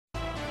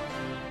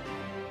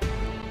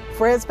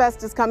Frizz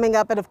Fest is coming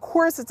up, and of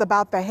course it's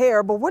about the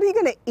hair, but what are you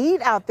going to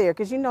eat out there?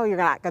 Because you know you're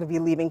not going to be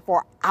leaving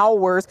for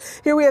hours.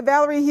 Here we have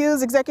Valerie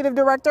Hughes, Executive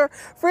Director,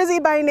 Frizzy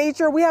by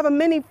Nature. We have a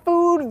mini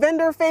food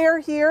vendor fair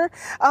here.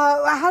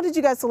 How did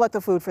you guys select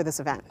the food for this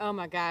event? Oh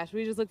my gosh,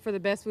 we just look for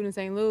the best food in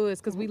St. Louis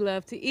because we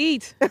love to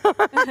eat.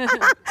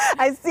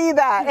 I see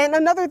that. And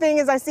another thing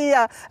is I see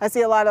a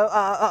lot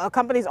of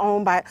companies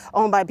owned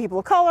by people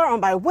of color,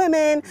 owned by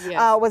women.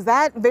 Yes. Was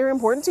that very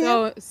important to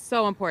you?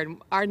 So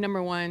important. Our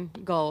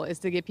 #1 goal is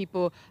to get people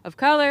of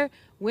color,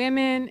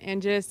 women,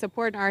 and just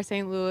supporting our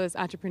St. Louis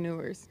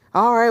entrepreneurs.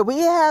 All right, we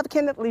have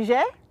Kenneth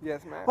Leger.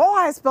 Yes, ma'am. Oh,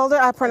 I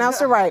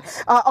pronounced it right.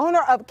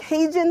 Owner of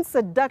Cajun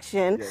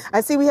Seduction. Yes.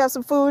 I see we have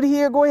some food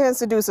here. Go ahead and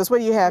seduce us. What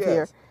do you have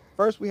here?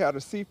 First, we have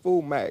the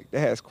seafood mac that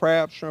has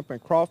crab, shrimp,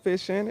 and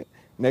crawfish in it.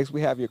 Next, we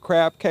have your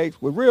crab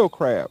cakes with real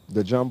crab,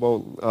 the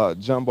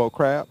jumbo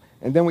crab.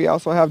 And then we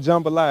also have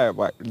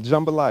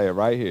jambalaya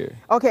right here.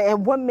 Okay,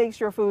 and what makes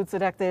your food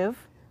seductive?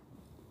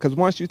 Because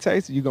once you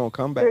taste it, you're going to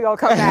come back. You're going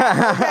to come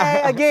back.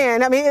 Okay,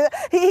 again, I mean,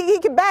 he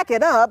can back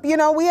it up. You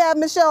know, we have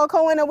Michelle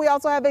Cohen, and we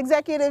also have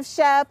Executive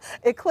Chef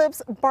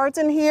Eclipse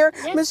Barton here.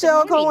 Yes,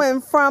 Michelle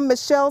Cohen from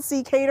Michelle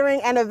C. Catering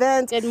and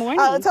Events. Good morning.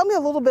 Tell me a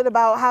little bit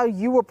about how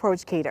you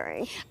approach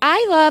catering.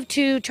 I love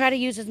to try to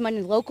use as many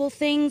local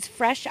things,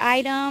 fresh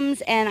items,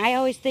 and I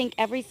always think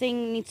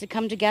everything needs to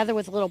come together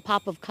with a little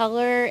pop of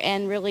color,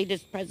 and really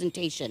just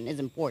presentation is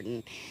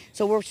important.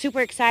 So we're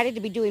super excited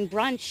to be doing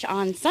brunch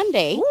on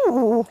Sunday.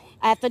 Ooh.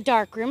 At the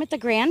Dark Room at the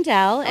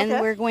Grandel, and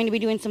Okay. we're going to be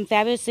doing some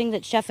fabulous things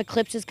that Chef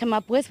Eclipse has come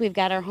up with. We've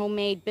got our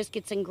homemade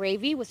biscuits and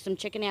gravy with some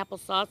chicken apple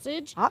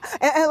sausage.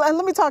 And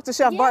let me talk to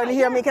Chef Barton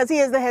here because he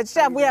is the head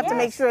chef. We have to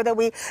make sure that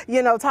we,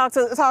 you know, talk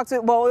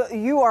to. Well,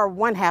 you are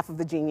one half of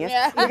the genius.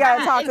 Yeah. We got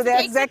to talk to the It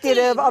takes a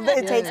executive team. of the.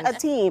 It takes a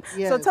team. So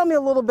Yes. tell me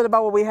a little bit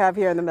about what we have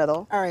here in the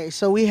middle. All right,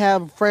 so we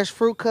have fresh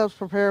fruit cups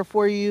prepared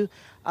for you.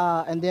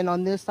 And then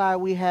on this side,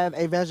 we have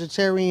a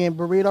vegetarian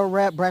burrito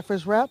wrap,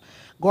 breakfast wrap,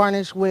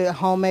 garnished with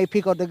homemade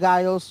pico de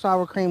gallo,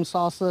 sour cream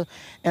salsa,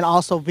 and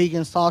also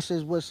vegan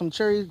sausage with some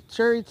cherry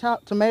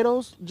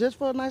tomatoes, just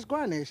for a nice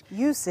garnish.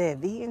 You said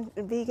vegan.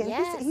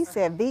 Yes. He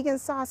said vegan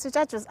sausage.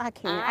 I can't. I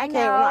can't.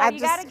 know, you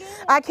gotta get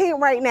it. I can't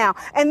right now.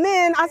 And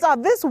then I saw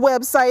this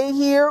website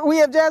here. We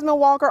have Jasmine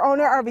Walker,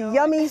 owner of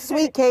Yummy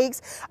Sweet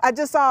Cakes. I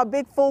just saw a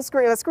big full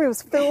screen. The screen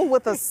was filled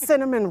with a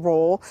cinnamon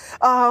roll.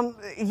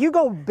 You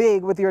go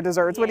big with your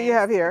desserts. What do you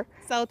have here?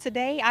 So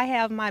today I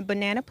have my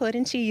banana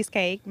pudding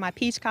cheesecake, my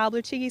peach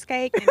cobbler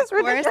cheesecake, and of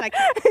course,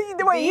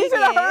 Wait, you should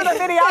have heard the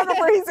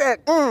videographer. He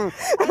said, Go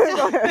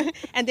ahead.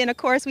 And then of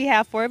course we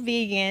have for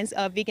vegans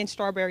a vegan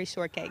strawberry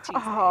shortcake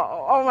cheesecake.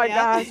 Oh my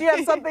gosh! You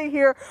have something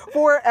here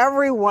for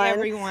everyone.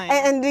 Everyone.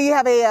 And do you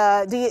have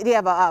a do you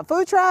have a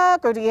food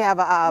truck, or do you have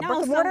a brick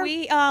and mortar?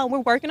 So we're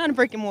working on a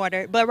brick and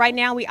mortar, but right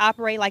now we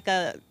operate like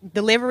a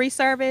delivery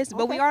service.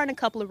 But we are in a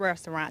couple of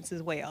restaurants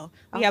as well.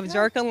 We have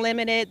Jerk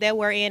Unlimited that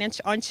we're in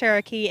on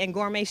Cherokee, and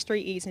Gourmet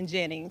Street Eats in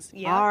Jennings.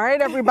 Yeah. All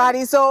right,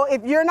 everybody. So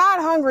if you're not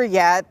hungry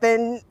yet,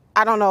 then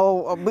I don't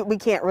know, we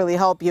can't really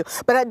help you.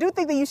 But I do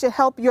think that you should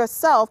help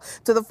yourself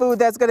to the food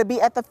that's going to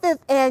be at the 5th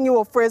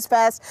annual Frizz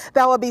Fest.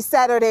 That will be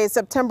Saturday,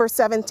 September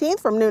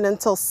 17th from noon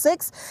until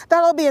 6.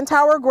 That'll be in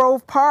Tower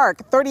Grove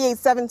Park,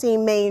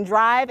 3817 Main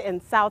Drive in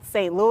South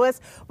St. Louis.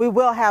 We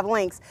will have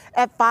links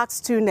at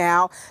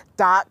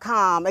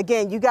fox2now.com.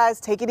 Again, you guys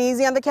take it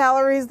easy on the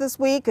calories this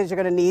week because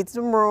you're going to need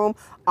some room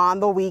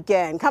on the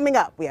weekend. Coming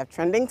up, we have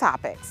trending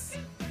topics.